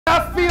I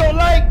feel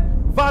like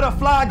Vada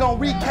gonna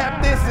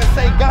recap this and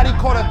say Gotti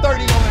caught a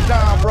 30 on the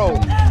John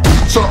Road.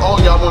 So all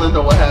y'all wanna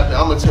know what happened?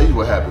 I'm gonna tell you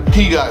what happened.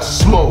 He got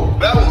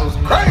smoked. That was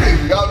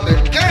crazy out the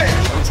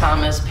game.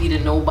 Sometimes SP to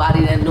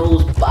nobody that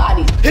knows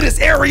body. Hit his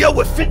area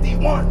with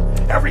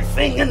 51.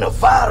 Everything in the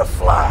Vada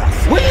flies.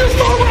 When you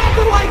start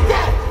rapping like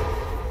that?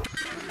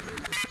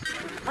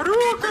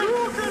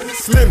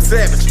 Slim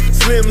Savage,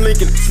 Slim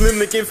Lincoln, Slim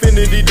Link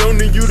Infinity. Don't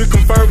need you to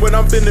confirm what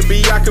I'm finna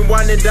be. I can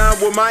wind it down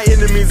with my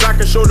enemies. I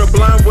can show the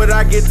blind what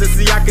I get to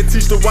see. I can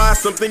teach the wise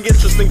something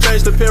interesting.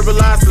 Change the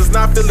paralyzed that's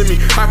not feeling me.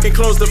 I can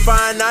close the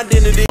fine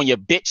identity. On your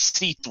bitch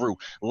see-through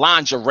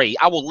lingerie,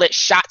 I will let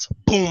shots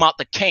boom out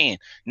the can,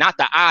 not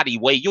the oddie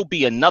way. You'll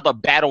be another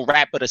battle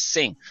rapper to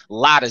sing.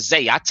 Lotta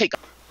Zay, I take.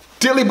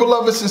 Dearly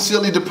beloved,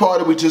 sincerely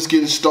departed. We just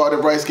getting started.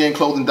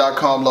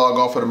 RightSkinClothing.com. Log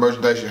on for the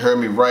merchandise. You heard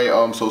me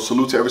right. So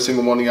salute to every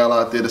single one of y'all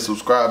out there, the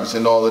subscribers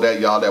and all of that,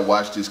 y'all that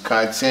watch this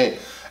content.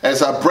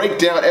 As I break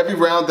down every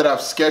round that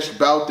I've sketched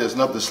about, there's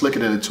nothing slicker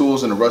than the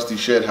tools in the rusty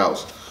shed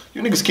house.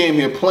 You niggas came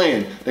here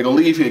playing. They're gonna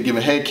leave here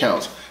giving head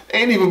counts. They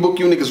ain't even book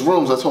you niggas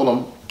rooms. I told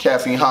them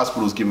Caffeine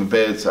Hospital's giving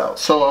beds out.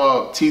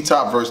 So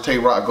T-Top versus Tay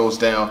Roc goes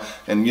down,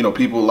 and you know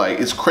people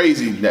like, it's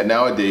crazy that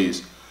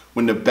nowadays,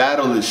 when the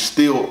battle is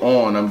still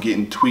on, I'm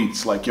getting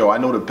tweets like, yo, I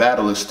know the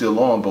battle is still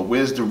on, but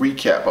where's the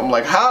recap? I'm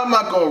like, how am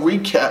I gonna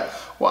recap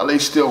while they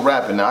still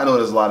rapping? Now, I know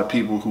there's a lot of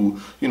people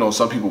who, you know,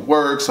 some people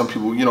work, some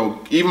people, you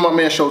know, even my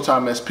man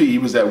Showtime SP, he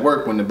was at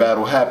work when the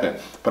battle happened,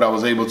 but I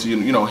was able to,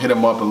 you know, hit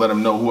him up and let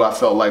him know who I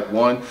felt like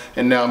won,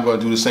 and now I'm gonna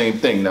do the same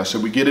thing. Now,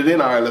 should we get it in?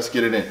 All right, let's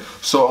get it in.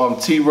 So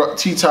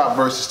T-Top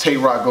versus Tay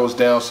Roc goes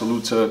down.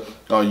 Salute to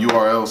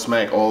URL,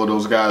 Smack, all of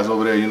those guys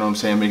over there, you know what I'm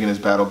saying, making this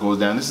battle goes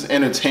down. This is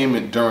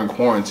entertainment during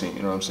quarantine,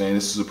 you know what I'm saying?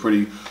 This is a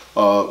pretty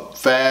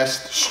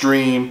fast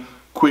stream,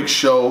 quick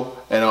show,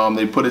 and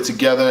they put it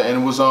together,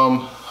 and it was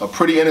a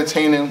pretty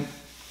entertaining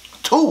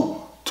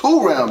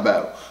two-round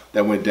battle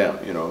that went down,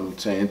 you know what I'm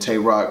saying? Tay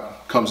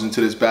Roc comes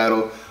into this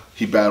battle.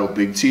 He battled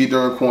Big T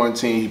during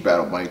quarantine, he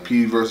battled Mike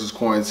P versus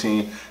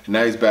quarantine, and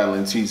now he's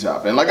battling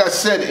T-Top. And like I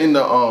said in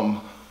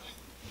the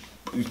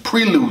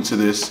prelude to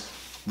this,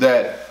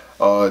 that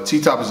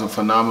T-Top is a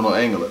phenomenal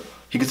angler.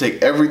 He can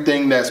take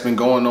everything that's been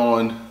going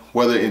on,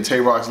 whether in Tay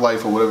Roc's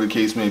life or whatever the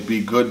case may be,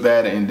 good,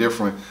 bad, and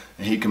indifferent,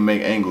 and he can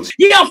make angles.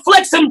 Yeah, I'm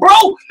flexing,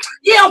 bro.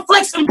 Yeah, I'm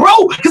flexing,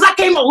 bro, because I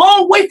came a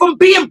long way from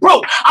being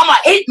broke. I'm a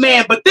hit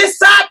man, but this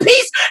side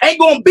piece ain't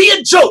gonna be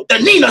a joke. The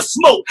Nina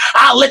smoke.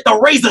 I'll let the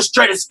razor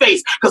straight his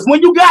face, because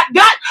when you got,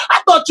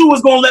 I thought you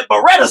was gonna let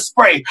Beretta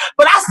spray,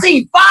 but I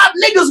seen 5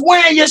 niggas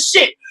wearing your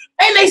shit,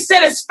 and they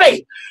said it's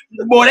fake.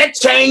 Boy, that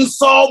chain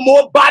saw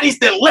more bodies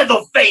than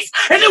Leatherface.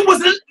 And it was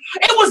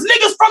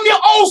niggas from your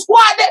own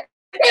squad that,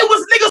 it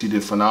was niggas. He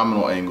did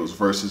phenomenal angles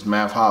versus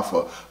Math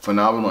Hoffa.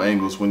 Phenomenal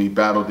angles when he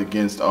battled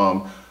against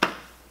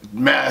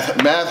Math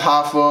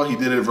Hoffa. He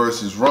did it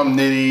versus Rum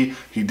Nitty.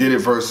 He did it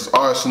versus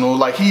Arsenal.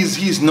 Like,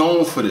 he's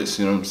known for this,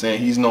 you know what I'm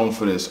saying? He's known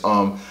for this.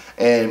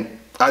 And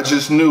I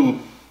just knew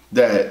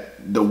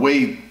that the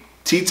way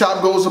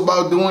T-Top goes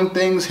about doing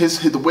things,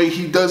 the way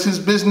he does his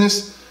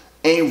business,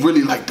 ain't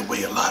really like the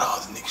way a lot of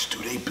other niggas do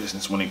their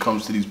business when it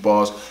comes to these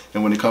bars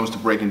and when it comes to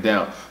breaking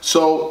down.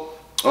 So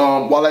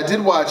while I did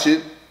watch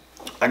it,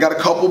 I got a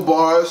couple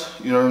bars,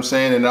 you know what I'm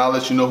saying, and I'll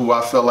let you know who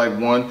I felt like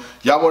won.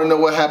 Y'all want to know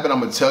what happened? I'm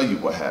gonna tell you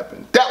what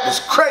happened. That was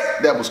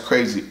crazy. That was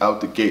crazy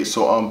out the gate.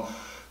 So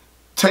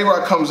Tay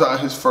Roc comes out in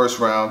his first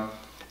round,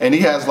 and he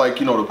has, like,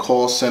 you know, the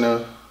call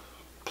center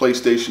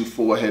PlayStation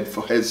 4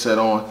 headset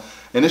on.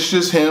 And it's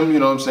just him, you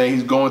know what I'm saying?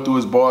 He's going through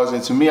his bars,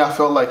 and to me, I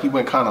felt like he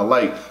went kind of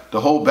light the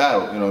whole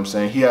battle, you know what I'm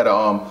saying? He had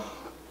a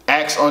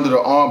axe under the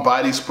arm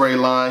body spray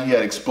line. He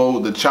had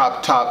exposed the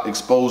chop top,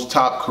 exposed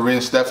top,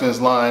 Corinne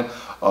Steffens line.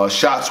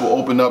 Shots will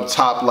open up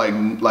top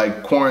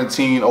like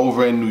quarantine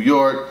over in New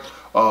York.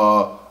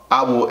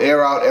 I will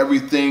air out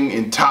everything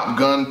in Top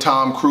Gun,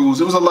 Tom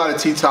Cruise. It was a lot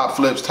of T-Top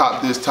flips,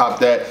 top this,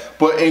 top that.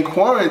 But in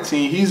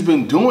quarantine, he's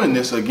been doing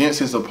this against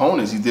his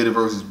opponents. He did it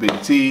versus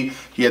Big T.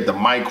 He had the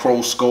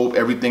microscope,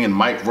 everything in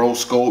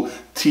microscope,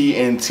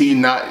 TNT,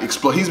 not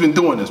explode. He's been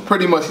doing this.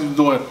 Pretty much he's been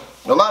doing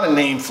a lot of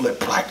name flip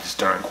practice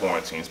during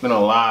quarantine. It's been a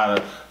lot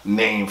of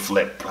name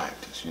flip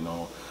practice, you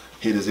know.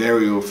 Hit his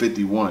aerial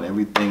 51,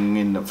 everything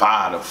in the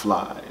Vada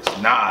flies,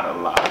 not a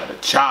lie, the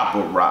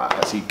chopper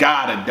rise, he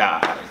gotta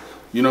die.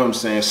 You know what I'm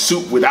saying?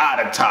 Soup without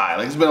a tie.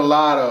 Like, there's been a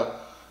lot of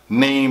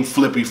name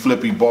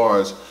flippy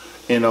bars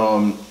in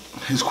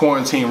his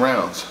quarantine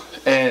rounds.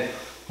 And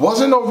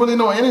wasn't really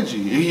no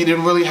energy. He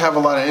didn't really have a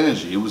lot of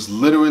energy. It was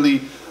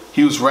literally,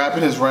 he was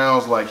rapping his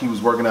rounds like he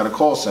was working at a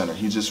call center.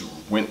 He just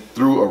went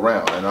through a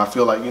round. And I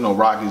feel like, you know,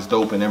 Roc is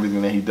dope and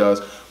everything that he does.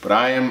 But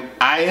I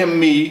am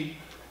me.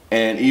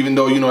 And even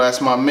though, you know, that's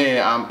my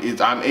man,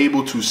 I'm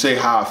able to say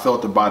how I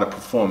felt about the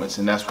performance.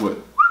 And that's what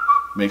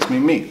makes me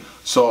me.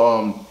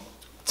 So,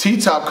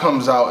 T-Top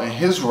comes out in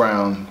his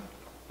round,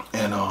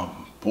 and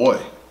boy,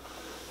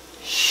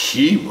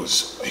 he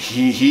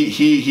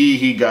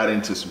got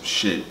into some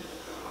shit.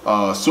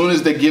 As soon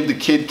as they give the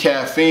kid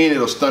caffeine,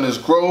 it'll stun his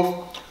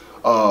growth,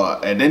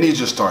 and then he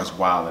just starts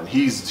wilding.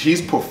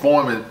 He's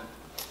performing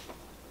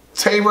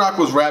Tay Roc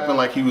was rapping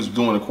like he was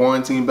doing a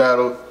quarantine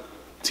battle.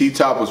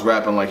 T-Top was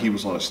rapping like he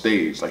was on a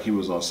stage, like he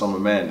was on Summer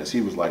Madness. He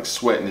was like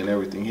sweating and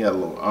everything. He had a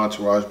little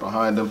entourage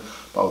behind him,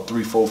 about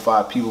 3, 4,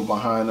 5 people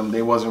behind him.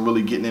 They wasn't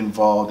really getting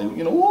involved. They,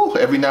 you know,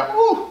 every now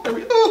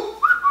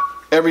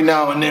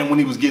and then when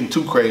he was getting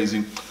too crazy.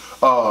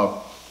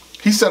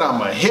 He said,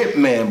 I'm a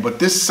hitman, but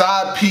this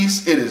side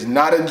piece, it is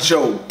not a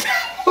joke.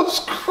 That was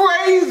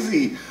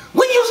crazy.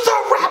 When you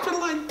start rapping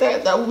like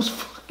that, that was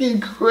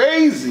fucking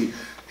crazy.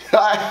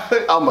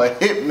 I'm a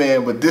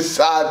hitman, but this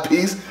side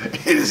piece,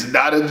 it is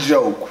not a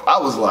joke. I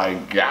was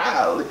like,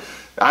 golly.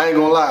 I ain't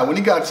gonna lie. When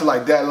he got to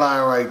like that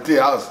line right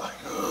there, I was like,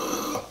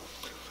 ugh.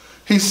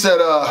 He said,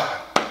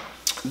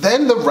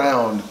 then the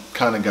round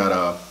kind of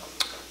got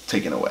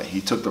taken away.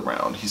 He took the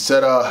round. He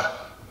said,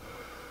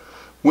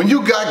 when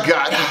you got,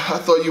 I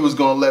thought you was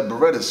gonna let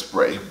Beretta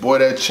spray. Boy,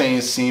 that chain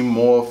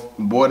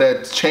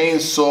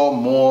saw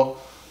more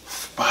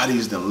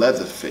bodies than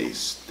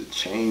Leatherface. The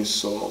chain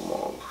saw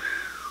more.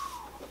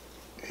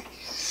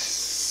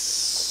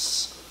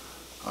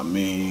 I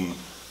mean,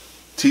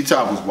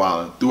 T-Top was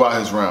wilding throughout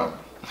his round.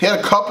 He had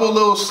a couple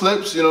little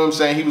slips, you know what I'm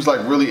saying? He was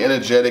like really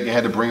energetic and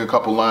had to bring a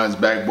couple lines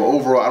back. But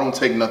overall, I don't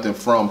take nothing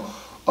from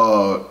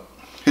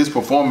his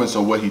performance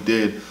or what he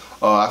did.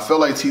 I felt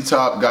like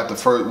T-Top got the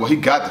first, well, he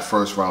got the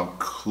first round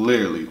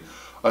clearly.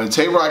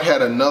 Tay Roc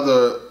had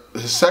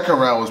his second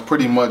round was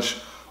pretty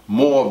much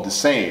more of the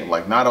same.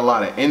 Like not a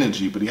lot of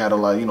energy, but he had a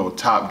lot, you know,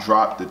 top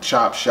drop, the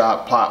chop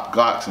shot, pop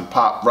Glocks and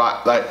pop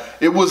rock. Like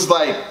it was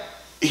like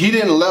he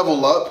didn't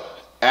level up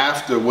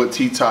after what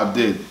T-Top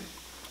did.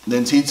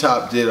 Then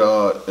T-Top did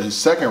his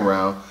second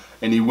round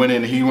and he went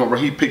in,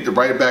 he picked it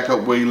right back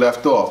up where he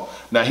left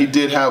off. Now he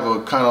did have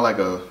a kind of like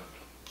a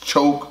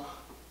choke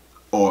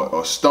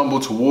or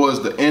stumble towards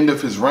the end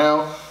of his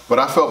round, but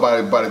I felt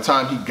by the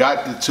time he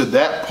got to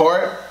that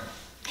part,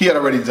 he had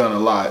already done a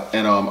lot.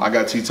 And I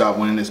got T-Top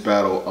winning this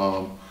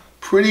battle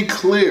pretty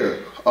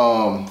clear.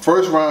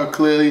 First round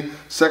clearly,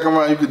 second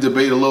round you could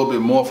debate a little bit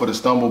more for the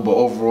stumble, but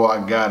overall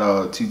I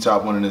got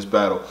T-Top winning this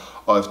battle.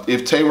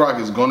 If Tay Roc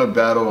is gonna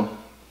battle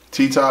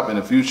T-Top in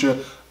the future,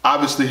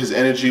 obviously his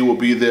energy will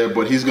be there,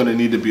 but he's gonna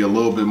need to be a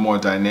little bit more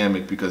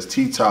dynamic because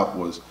T-Top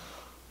was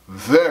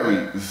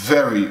very,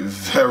 very,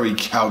 very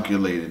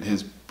calculated.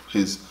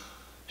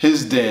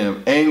 His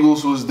damn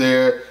angles was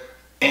there,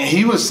 and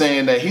he was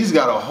saying that he's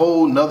got a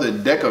whole nother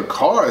deck of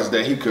cards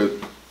that he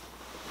could.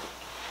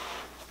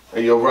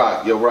 Hey, yo,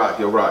 Roc, you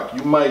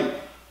might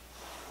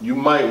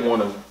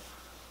want to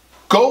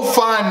go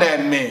find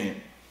that man,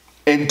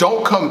 and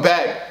don't come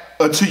back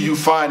until you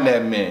find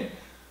that man.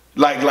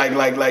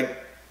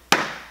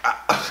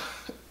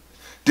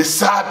 This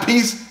side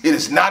piece, it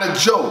is not a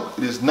joke.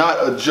 It is not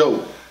a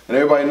joke. And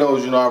everybody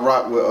knows, you know, I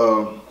rock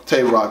with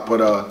Tay Roc,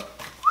 but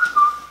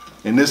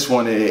in this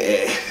one,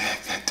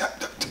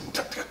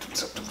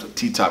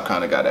 T-Top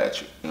kind of got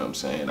at you. You know what I'm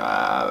saying?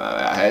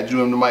 I had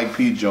you in the Mike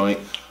P joint.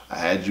 I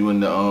had you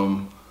in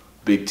the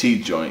Big T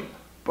joint.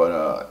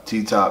 But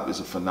T-Top is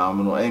a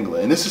phenomenal angler.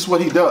 And this is what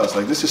he does.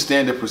 Like, this is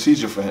standard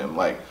procedure for him.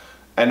 Like,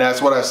 and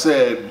that's what I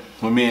said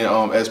when me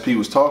and SP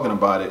was talking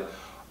about it.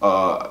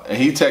 And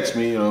he texted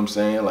me, you know what I'm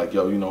saying? Like,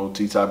 yo, you know,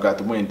 T-Top got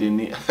the win, didn't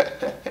he?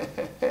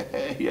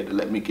 He had to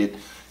let me get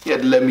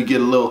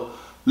a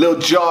little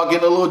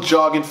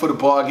jogging for the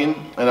bargain.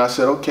 And I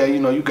said, okay, you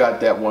know, you got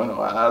that one.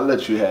 I'll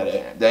let you have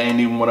that. That ain't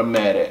even what I'm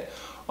mad at.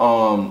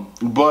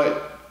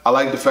 But I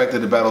like the fact that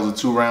the battles are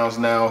 2 rounds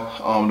now.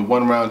 The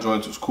 1 round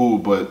joint was cool,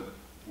 but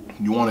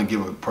you want to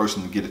give a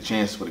person to get a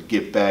chance to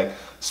get back,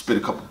 spit a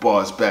couple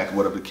bars back,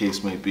 whatever the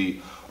case may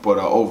be. But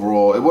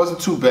overall, it wasn't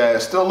too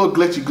bad. Still a little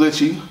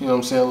glitchy, you know what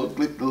I'm saying?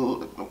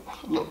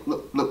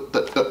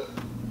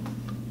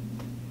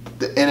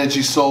 The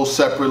energy sold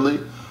separately.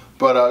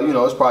 But, you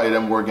know, it's probably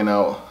them working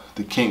out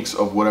the kinks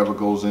of whatever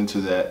goes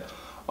into that.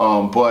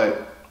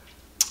 But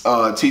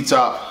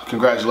T-Top,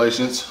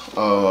 congratulations.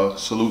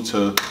 Salute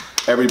to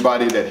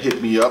everybody that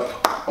hit me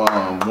up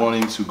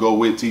wanting to go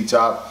with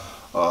T-Top.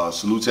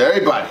 Salute to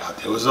everybody.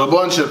 There was a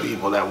bunch of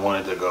people that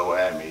wanted to go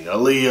at me.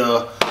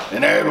 Aaliyah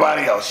and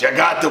everybody else. You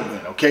got the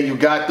win, okay? You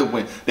got the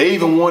win. They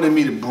even wanted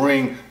me to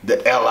bring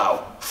the L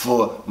out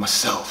for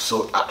myself.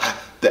 So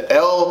the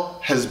L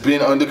has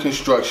been under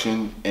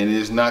construction and it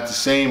is not the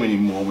same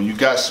anymore. When you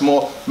got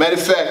small, matter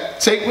of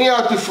fact, take me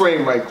out the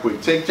frame right quick.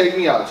 Take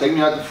me out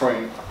the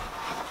frame.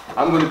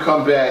 I'm gonna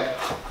come back.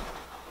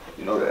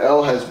 You know, the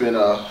L has been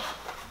the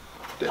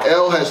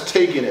L has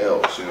taken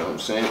L's, you know what I'm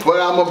saying?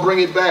 But I'm gonna bring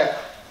it back.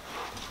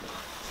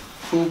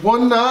 For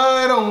one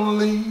night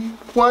only,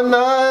 one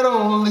night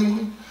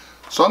only.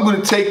 So I'm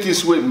gonna take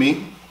this with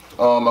me.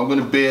 I'm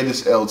gonna bear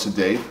this L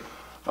today.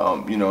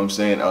 You know what I'm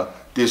saying?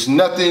 There's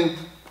nothing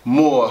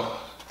more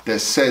that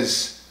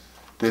says,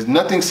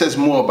 nothing says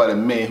more about a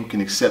man who can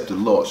accept a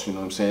loss, you know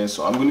what I'm saying?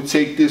 So I'm gonna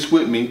take this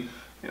with me,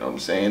 you know what I'm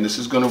saying? This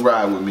is gonna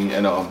ride with me,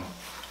 and I'm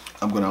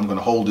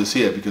gonna hold this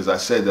here because I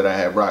said that I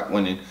had Roc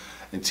winning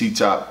and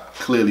T-Top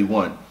clearly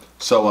won.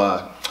 So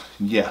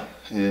yeah,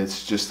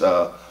 it's just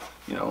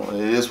you know,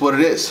 it is what it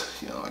is.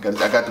 You know, I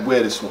got to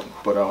wear this one,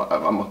 but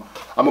I'm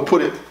gonna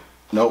put it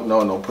Nope,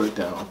 no, put it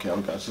down. Okay,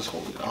 guys, just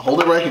hold it. I'll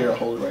hold it right here.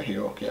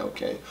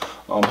 Okay.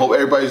 Hope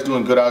everybody's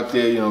doing good out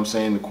there. You know what I'm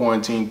saying? The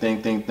quarantine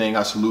thing.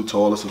 I salute to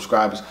all the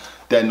subscribers.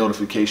 That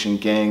notification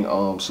gang.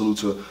 Salute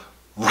to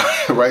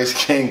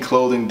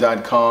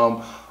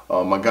RiceGangClothing.com.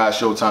 My guy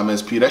Showtime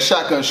SP. That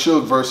Shotgun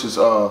Suge versus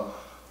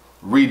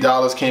Reed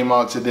Dollars came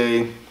out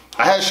today.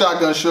 I had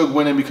Shotgun Suge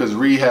winning because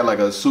Reed had like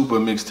a super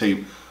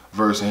mixtape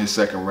verse in his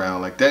second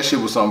round. Like that shit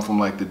was something from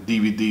like the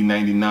DVD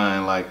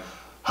 99, like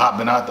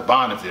hopping out the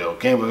Bonneville,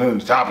 came with him,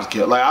 choppers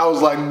killed. Like I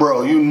was like,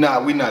 bro, we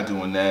not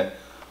doing that.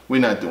 We're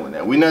not doing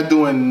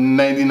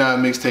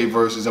 99 mixtape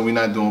verses, and we're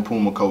not doing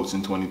Puma coats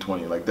in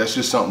 2020. Like that's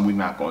just something we're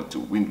not going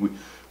to do.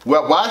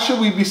 Why should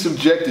we be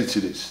subjected to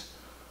this?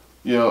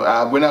 You know,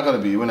 we're not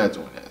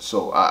doing that.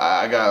 So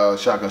I got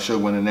Shotgun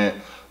Suge winning that.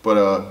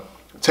 But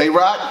Tay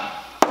Roc,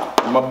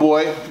 my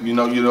boy, you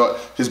know,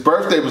 his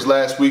birthday was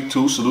last week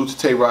too. Salute to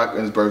Tay Roc,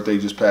 and his birthday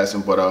just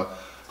passing. But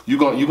you're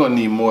gonna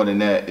need more than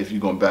that if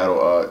you're gonna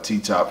battle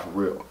T-Top for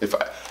real. If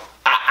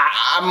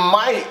I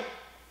might,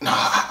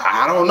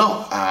 I don't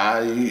know.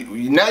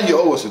 Now you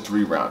owe us a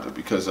 3-rounder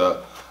because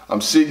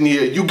I'm sitting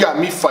here. You got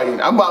me fighting.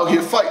 I'm out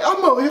here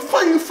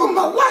fighting for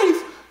my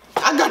life.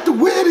 I got to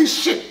wear this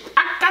shit.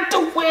 I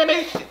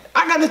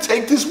got to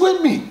take this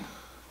with me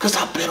because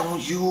I bet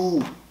on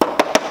you.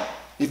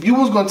 If you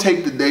was gonna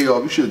take the day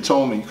off, you should have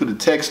told me. You could have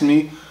texted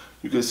me.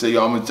 You could say,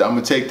 yo, I'm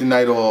gonna take the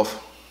night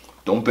off.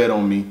 Don't bet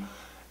on me.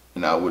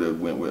 And I would have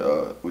went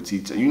with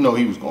T-Top. You know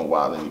he was going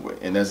wild anyway,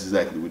 and that's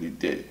exactly what he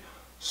did.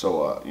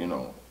 So you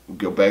know, we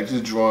go back to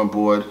the drawing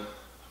board.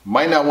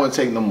 Might not want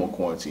to take no more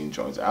quarantine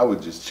joints. I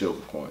would just chill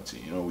for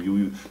quarantine. You know,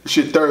 it's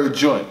your 3rd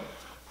joint.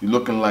 You're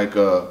looking like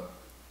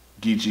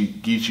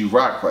Geechee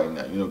Roc right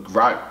now. You know,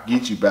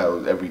 Geechee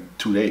battles every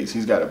 2 days.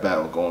 He's got a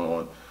battle going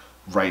on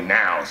right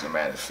now, as a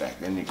matter of fact.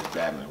 That nigga's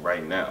battling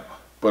right now.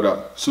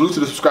 But salute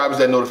to the subscribers,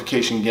 that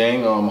notification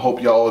gang. Hope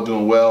y'all are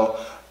doing well.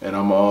 And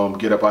I'm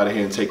get up out of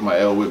here and take my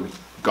L with me.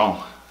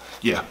 Gone.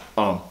 Yeah.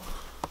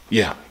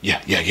 Yeah.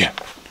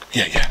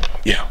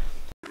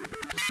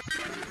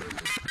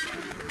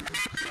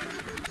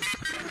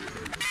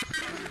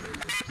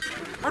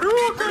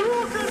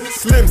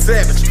 Slim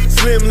Savage,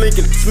 Slim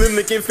Lincoln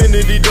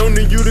Infinity. Don't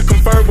need you to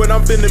confirm what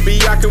I'm finna be.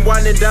 I can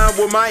wind it down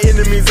with my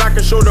enemies. I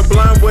can show the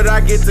blind what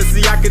I get to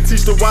see. I can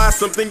teach the wise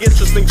something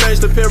interesting. Change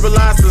the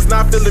paralyzed that's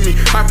not feeling me.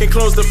 I can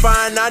close the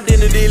fine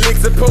identity.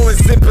 Licks and pouring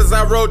sippers.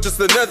 I roll just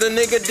another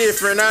nigga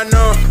different. I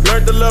know.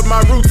 Learned to love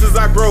my roots as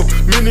I grow.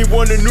 Many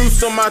want a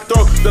noose on my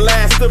throat. The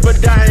last of a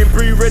dying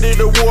breed. Ready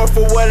to war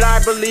for what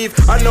I believe.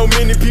 I know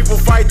many people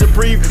fight to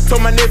breathe.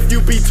 Told my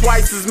nephew be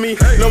twice as me.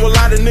 Know a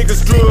lot of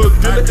niggas drug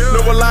dealer.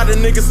 Know a lot of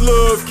niggas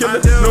love killing.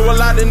 Know a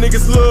lot of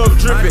niggas love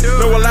dripping.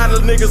 Know a lot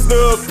of niggas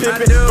love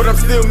pimping. But I'm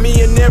still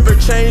me and never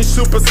change.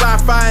 Super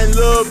sci-fi and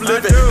love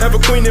living. Have a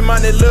queen in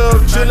mind that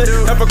love chilling.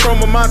 Have a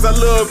chroma minds I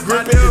love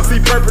gripping. See,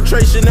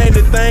 perpetration ain't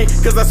a thing,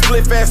 cause I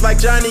split fast like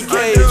Johnny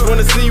Cage.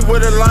 Wanna see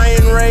what a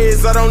lion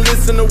raised. I don't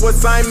listen to what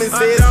Simon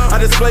says. I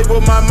display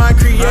what my mind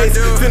creates.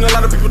 Seen a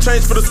lot of people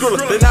change for the schooler.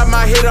 They not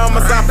my hit on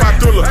my sci-fi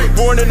thriller.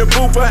 Born in the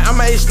booth, but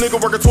I'm a H nigga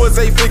working towards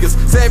 8 figures.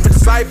 Savage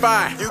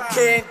sci-fi. You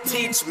can't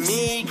teach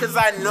me, cause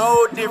I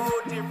know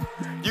different.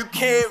 You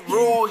can't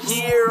rule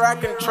here, I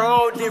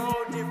control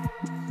different.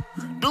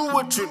 Do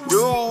what you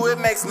do, it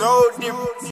makes no difference.